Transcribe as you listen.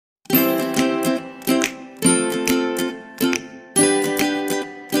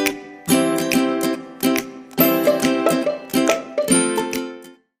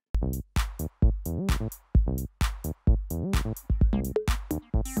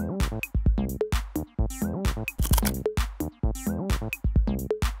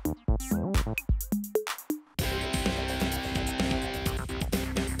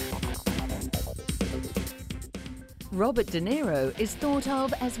Robert De Niro is thought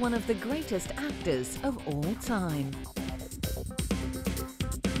of as one of the greatest actors of all time.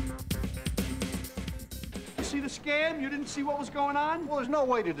 You see the scam? You didn't see what was going on? Well, there's no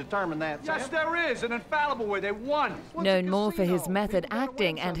way to determine that, Sam. Yes, there is. An infallible way. They won. Known more for his method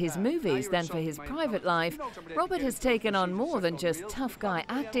acting and his movies than for his private life, Robert has taken on more than just tough guy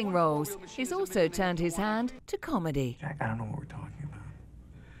acting roles. He's also turned his hand to comedy. Jack, I don't know what we're talking about.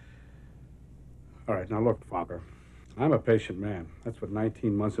 All right, now look, Father. I'm a patient man. That's what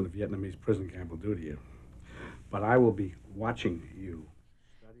 19 months in a Vietnamese prison camp will do to you. But I will be watching you.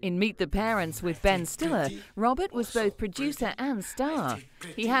 In Meet the Parents with Ben Stiller, Robert was both producer and star.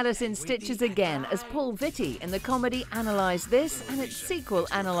 He had us in stitches again as Paul Vitti in the comedy Analyze This and its sequel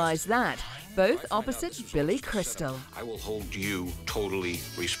Analyze That, both opposite Billy Crystal. I will hold you totally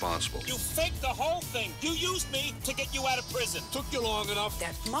responsible. You faked the whole thing. You used me to get you out of prison. Took you long enough.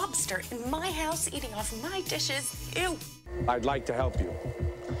 That mobster in my house eating off my dishes. Ew. I'd like to help you.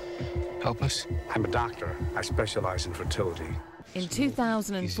 Help us? I'm a doctor. I specialize in fertility. In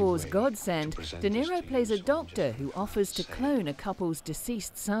 2004's Godsend, De Niro plays a doctor who offers to clone a couple's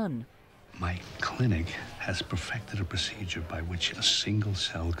deceased son. My clinic has perfected a procedure by which a single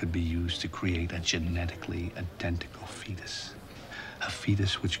cell could be used to create a genetically identical fetus. A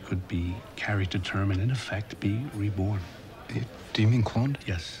fetus which could be carried to term and, in effect, be reborn. Do you mean cloned?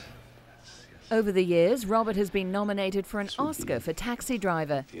 Yes. Over the years, Robert has been nominated for an Oscar for Taxi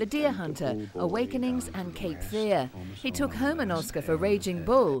Driver, The Deer Hunter, Awakenings and Cape Fear. He took home an Oscar for Raging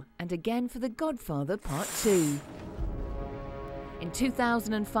Bull and again for The Godfather Part 2. In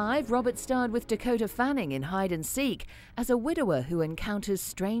 2005, Robert starred with Dakota Fanning in Hide and Seek as a widower who encounters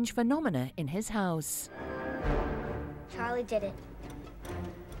strange phenomena in his house. Charlie did it.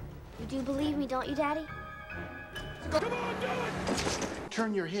 You do believe me, don't you, Daddy? Come on, do it!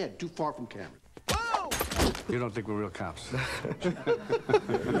 Turn your head too far from camera. Whoa! You don't think we're real cops?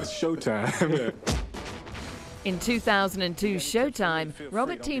 It's showtime. In 2002's Showtime,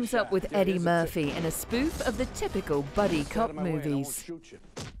 Robert teams up with Eddie Murphy in a spoof of the typical buddy cop movies.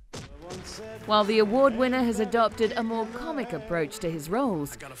 While the award winner has adopted a more comic approach to his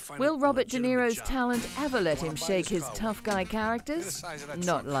roles, will Robert De Niro's talent ever let him shake his tough guy characters?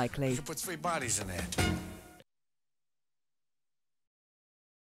 Not likely. Put 3 bodies in there.